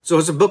So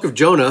it's a book of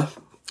Jonah.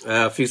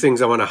 A few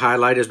things I want to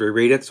highlight as we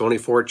read it. It's only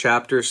 4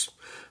 chapters,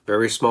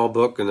 very small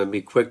book, and it'll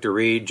be quick to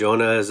read.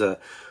 Jonah is a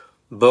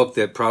book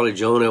that probably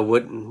Jonah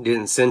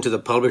didn't send to the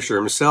publisher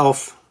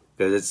himself,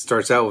 because it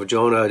starts out with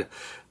Jonah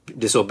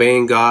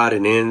disobeying God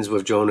and ends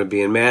with Jonah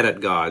being mad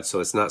at God. So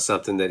it's not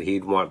something that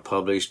he'd want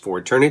published for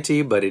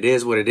eternity, but it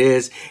is what it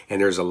is,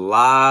 and there's a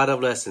lot of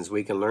lessons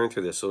we can learn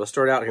through this. So let's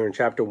start out here in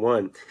chapter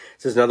 1. It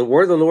says, "Now the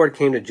word of the Lord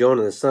came to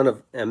Jonah, the son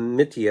of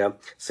Amittai,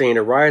 saying,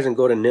 Arise and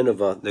go to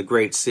Nineveh, the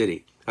great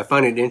city." I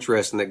find it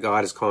interesting that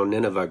God is calling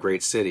Nineveh a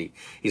great city.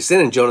 He's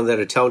sending Jonah there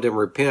to tell him to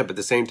repent, but at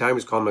the same time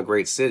he's calling him a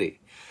great city.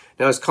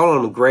 Now, he's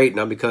calling them great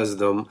not because of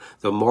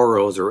the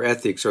morals or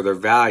ethics or their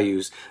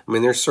values. I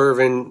mean, they're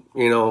serving,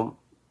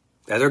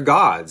 other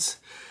gods.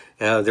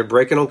 They're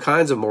breaking all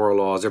kinds of moral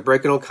laws. They're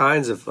breaking all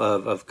kinds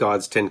of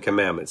God's 10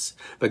 commandments.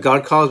 But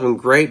God calls them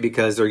great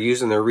because they're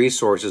using their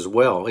resources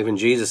well. Even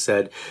Jesus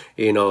said,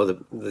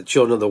 the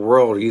children of the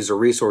world use their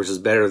resources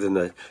better than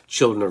the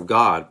children of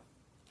God.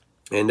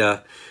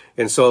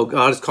 And so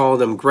God is calling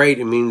them great.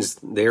 It means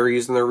they're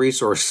using their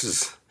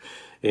resources,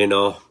 and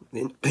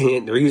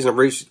they're using the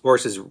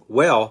resources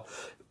well,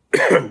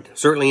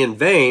 certainly in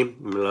vain.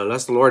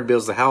 Unless the Lord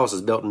builds the house,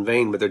 it's built in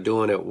vain, but they're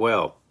doing it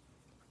well.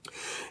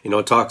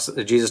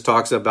 Jesus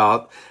talks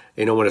about,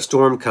 when a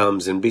storm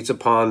comes and beats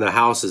upon the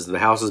house is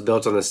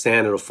built on the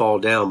sand, it'll fall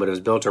down, but if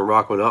it's built on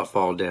rock, it will not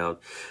fall down.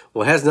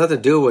 Well, it has nothing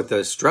to do with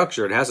the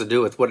structure. It has to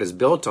do with what it's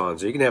built on.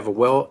 So you can have a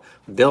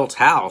well-built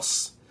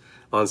house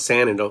on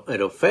sand and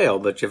it'll fail,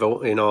 but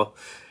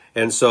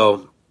and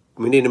so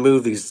we need to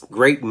move these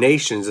great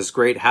nations, this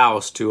great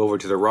house, over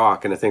to the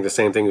rock. And I think the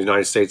same thing in the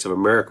United States of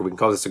America. We can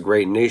call this a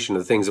great nation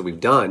of the things that we've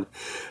done,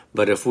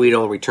 but if we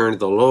don't return to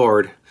the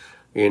Lord,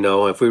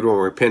 if we don't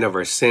repent of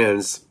our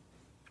sins,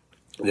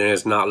 then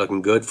it's not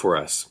looking good for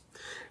us.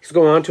 Let's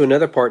go on to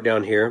another part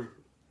down here.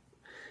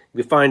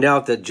 We find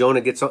out that Jonah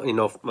gets,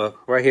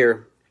 right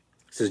here.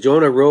 It says,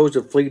 Jonah rose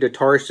to flee to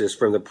Tarshish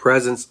from the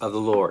presence of the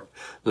Lord.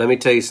 Let me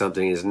tell you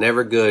something. It's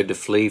never good to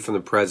flee from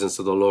the presence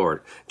of the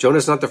Lord.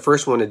 Jonah's not the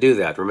first one to do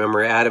that.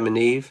 Remember Adam and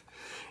Eve?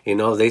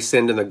 They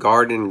sinned in the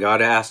garden, and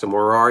God asked them,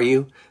 "Where are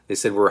you?" They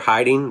said, "We're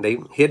hiding." They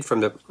hid from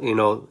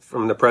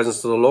the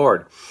presence of the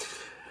Lord.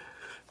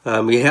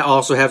 We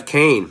also have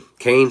Cain.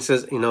 Cain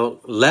says,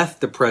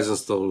 left the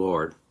presence of the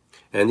Lord.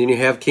 And then you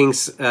have King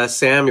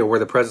Samuel, where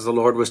the presence of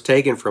the Lord was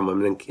taken from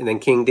him. And then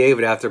King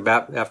David, after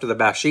the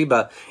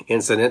Bathsheba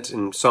incident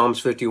in Psalms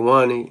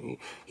 51,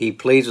 he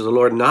pleads with the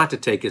Lord not to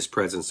take his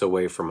presence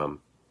away from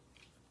him.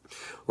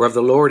 Wherever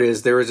the Lord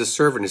is, there is a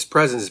servant. His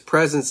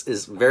presence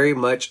is very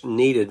much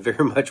needed,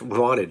 very much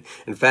wanted.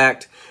 In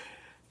fact,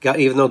 God,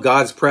 even though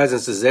God's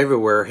presence is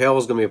everywhere, hell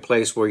is going to be a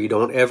place where you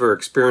don't ever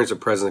experience the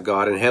presence of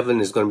God, and heaven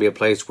is going to be a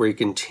place where you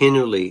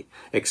continually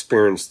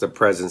experience the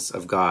presence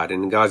of God.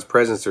 And in God's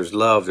presence, there's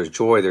love, there's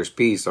joy, there's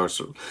peace, there's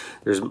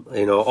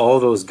all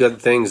those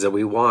good things that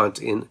we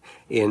want in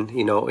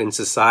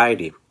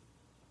society.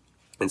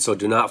 And so,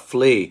 do not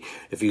flee.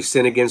 If you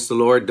sin against the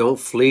Lord, don't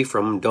flee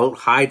from Him, don't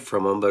hide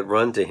from Him, but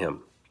run to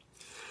Him.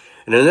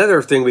 And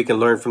another thing we can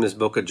learn from this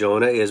book of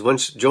Jonah is when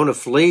Jonah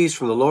flees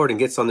from the Lord and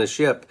gets on the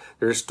ship,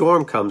 their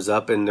storm comes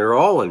up and they're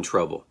all in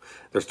trouble.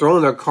 They're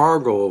throwing their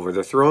cargo over.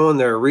 They're throwing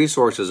their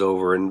resources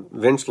over. And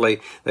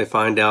eventually they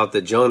find out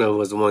that Jonah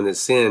was the one that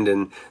sinned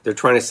and they're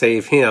trying to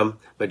save him.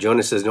 But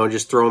Jonah says, no,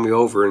 just throw me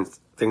over and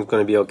things are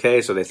going to be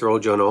okay. So they throw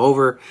Jonah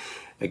over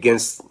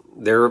against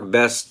their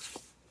best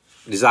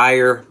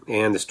desire,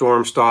 and the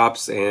storm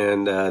stops,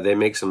 and they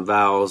make some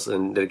vows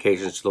and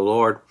dedications to the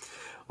Lord.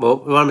 Well,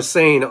 what I'm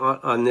saying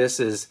on this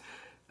is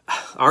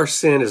our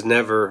sin is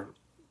never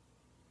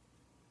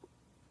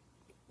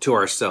to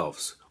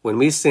ourselves. When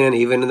we sin,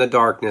 even in the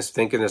darkness,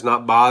 thinking it's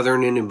not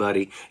bothering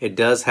anybody, it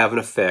does have an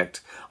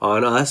effect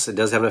on us. It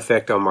does have an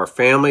effect on our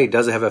family. It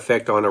does have an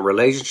effect on our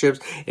relationships.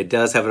 It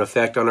does have an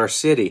effect on our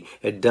city.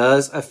 It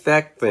does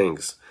affect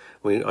things.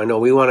 I know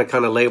we want to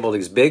kind of label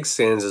these big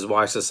sins as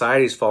why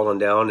society's fallen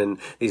down, and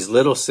these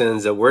little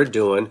sins that we're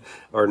doing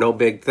are no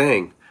big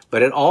thing.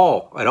 But it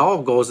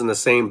all goes in the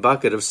same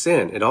bucket of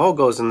sin. It all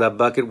goes in that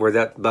bucket where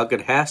that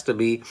bucket has to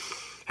be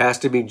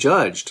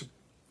judged.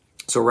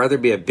 So whether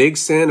it be a big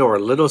sin or a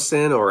little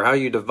sin or how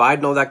you divide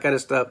and all that kind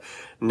of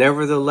stuff,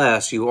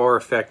 nevertheless, we are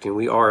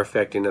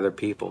affecting other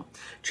people.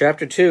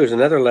 Chapter 2 is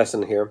another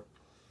lesson here.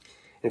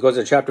 It goes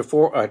to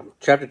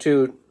chapter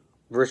 2,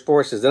 verse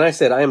 4 says, Then I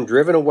said, I am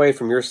driven away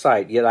from your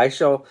sight, yet I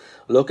shall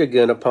look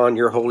again upon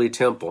your holy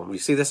temple. You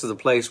see, this is a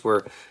place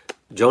where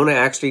Jonah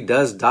actually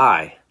does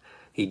die.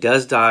 He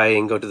does die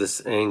and goes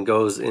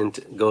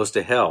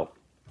to hell.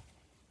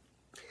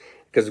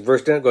 Because the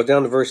verse goes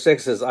down to verse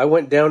 6, says, I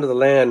went down to the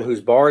land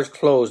whose bars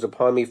closed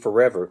upon me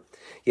forever.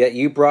 Yet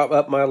you brought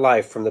up my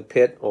life from the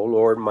pit, O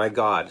Lord my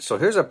God. So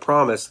here's a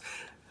promise.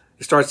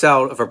 It starts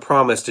out of a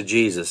promise to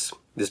Jesus.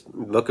 This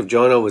book of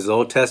Jonah was the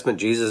Old Testament.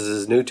 Jesus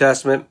is New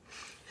Testament.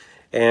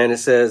 And it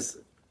says,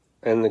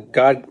 and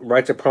God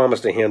writes a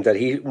promise to him that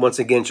he once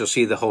again shall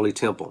see the holy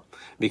temple.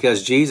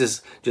 Because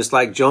Jesus, just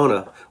like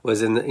Jonah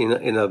was in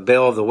the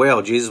belly of the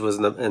whale, Jesus was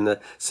in the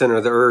center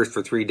of the earth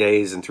for 3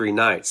 days and 3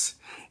 nights.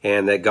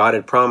 and that God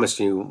had promised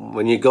you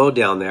when you go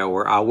down there,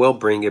 where I will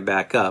bring you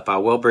back up. I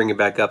will bring you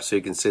back up so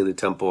you can see the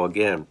temple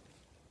again.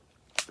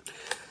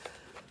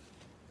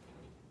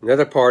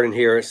 Another part in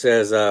here, it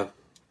says,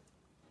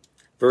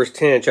 verse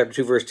 10, chapter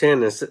 2, verse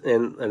 10,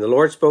 and the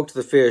Lord spoke to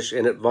the fish,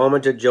 and it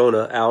vomited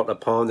Jonah out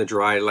upon the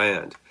dry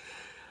land.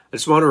 I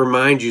just want to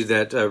remind you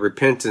that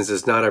repentance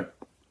is not a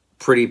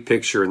pretty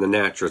picture in the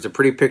natural. It's a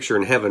pretty picture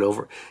in heaven.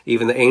 Over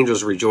even the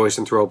angels rejoice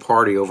and throw a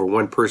party over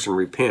one person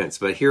repents.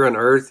 But here on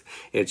earth,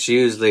 it's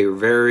usually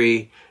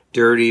very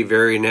dirty,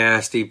 very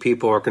nasty.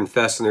 People are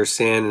confessing their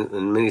sin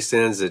and many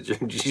sins that you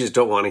just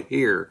don't want to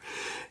hear,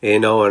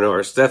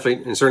 or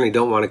definitely and certainly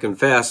don't want to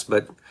confess.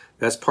 But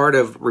that's part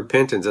of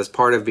repentance. That's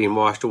part of being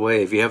washed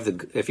away. If you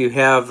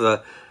have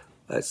the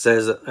it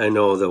says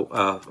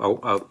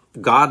the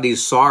godly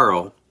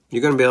sorrow,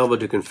 you're going to be able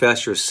to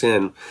confess your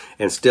sin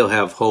and still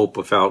have hope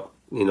without,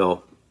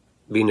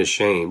 being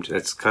ashamed.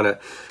 That's kind of,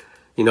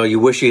 you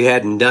wish you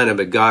hadn't done it,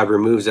 but God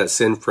removes that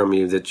sin from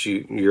you that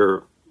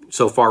you're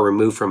so far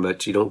removed from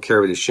it, you don't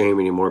carry the shame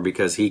anymore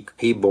because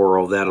He bore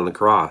all that on the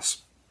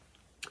cross.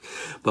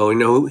 But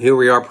here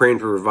we are praying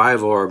for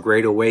revival or a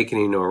great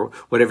awakening or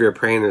whatever you're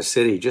praying in the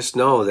city. Just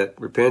know that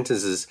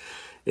repentance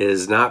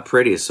is not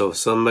pretty. So if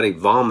somebody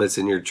vomits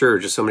in your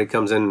church, if somebody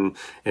comes in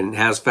and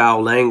has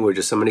foul language,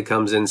 if somebody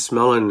comes in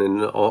smelling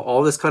and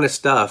all this kind of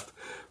stuff,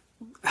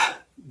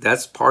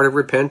 that's part of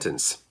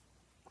repentance.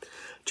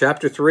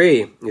 Chapter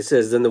 3, it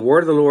says, Then the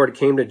word of the Lord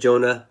came to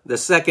Jonah the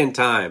second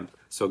time.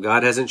 So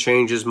God hasn't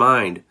changed His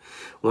mind.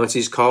 Once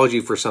He's called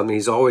you for something,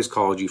 He's always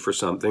called you for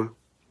something.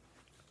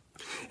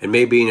 And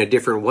maybe in a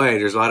different way.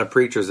 There's a lot of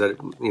preachers that,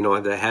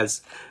 that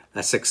has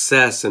a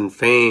success and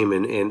fame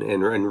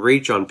and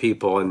reach on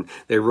people, and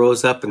they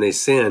rose up and they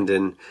sinned,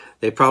 and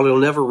they probably will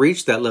never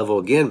reach that level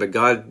again, but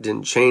God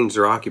didn't change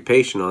their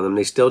occupation on them.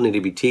 They still need to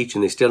be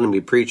teaching, they still need to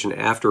be preaching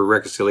after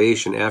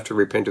reconciliation, after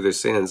repent of their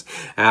sins,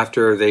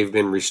 after they've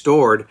been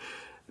restored.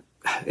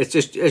 It's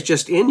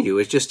just in you.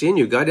 It's just in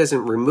you. God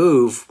doesn't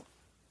remove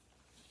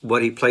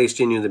what He placed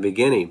in you in the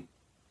beginning.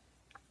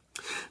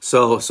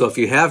 So if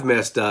you have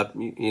messed up,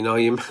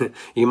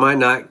 you might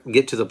not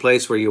get to the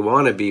place where you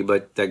want to be,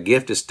 but that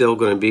gift is still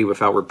going to be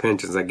without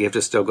repentance. That gift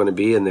is still going to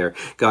be in there.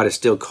 God is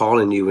still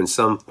calling you in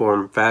some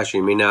form, fashion.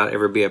 You may not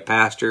ever be a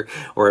pastor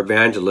or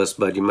evangelist,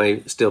 but you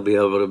may still be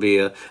able to be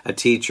a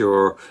teacher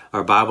or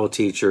a Bible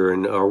teacher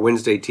or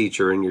Wednesday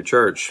teacher in your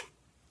church.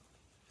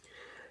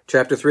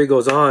 Chapter 3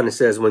 goes on, it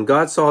says, When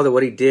God saw that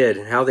what He did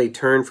and how they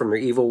turned from their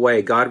evil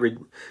way, God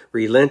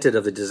relented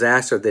of the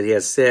disaster that He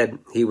had said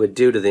He would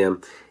do to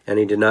them, and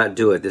He did not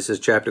do it. This is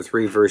chapter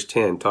 3, verse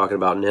 10, talking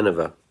about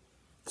Nineveh.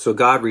 So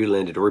God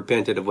relented or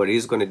repented of what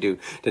He's going to do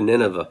to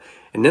Nineveh.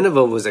 And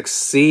Nineveh was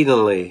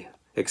exceedingly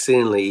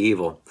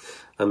evil.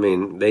 I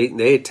mean,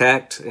 they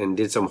attacked and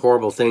did some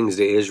horrible things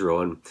to Israel.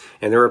 And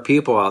there are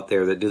people out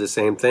there that do the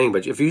same thing.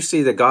 But if you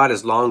see that God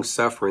is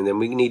long-suffering, then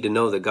we need to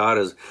know that God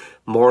is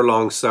more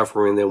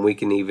long-suffering than we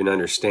can even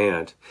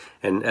understand.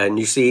 And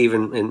you see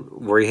even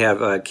where you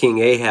have King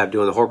Ahab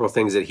doing the horrible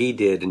things that he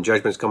did, and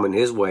judgment's coming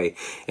his way,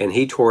 and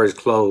he tore his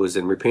clothes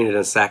and repented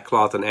in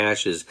sackcloth and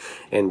ashes,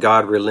 and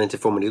God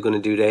relented from what He's going to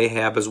do to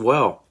Ahab as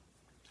well.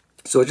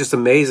 So it's just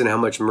amazing how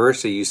much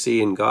mercy you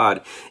see in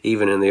God,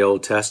 even in the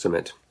Old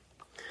Testament.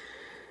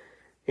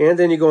 And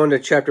then you go into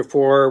chapter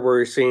 4, where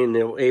you're seeing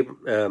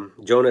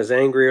Jonah's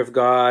angry of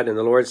God, and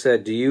the Lord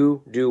said, Do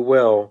you do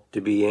well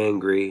to be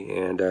angry?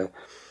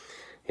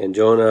 And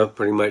Jonah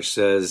pretty much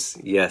says,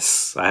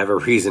 yes, I have a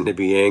reason to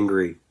be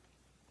angry.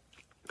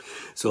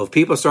 So if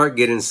people start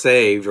getting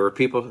saved, or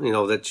people,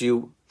 that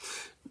you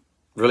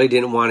really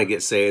didn't want to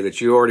get saved,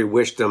 that you already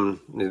wished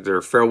them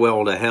their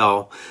farewell to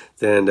hell,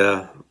 then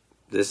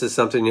this is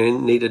something you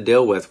need to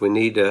deal with. We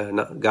need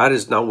to. God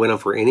is not willing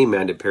for any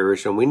man to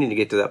perish, and we need to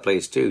get to that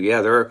place too.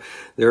 Yeah,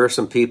 there are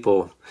some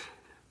people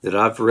that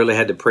I've really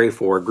had to pray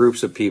for,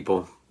 groups of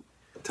people,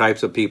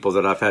 types of people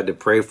that I've had to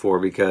pray for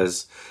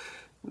because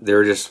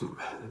they're just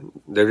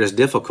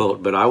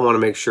difficult. But I want to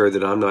make sure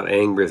that I'm not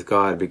angry with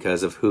God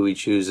because of who He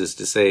chooses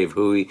to save,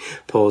 who He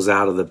pulls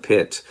out of the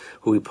pit,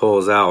 who He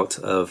pulls out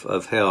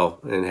of hell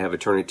and have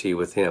eternity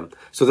with Him.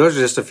 So those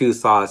are just a few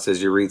thoughts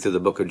as you read through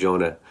the book of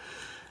Jonah.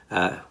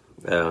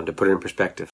 To put it in perspective.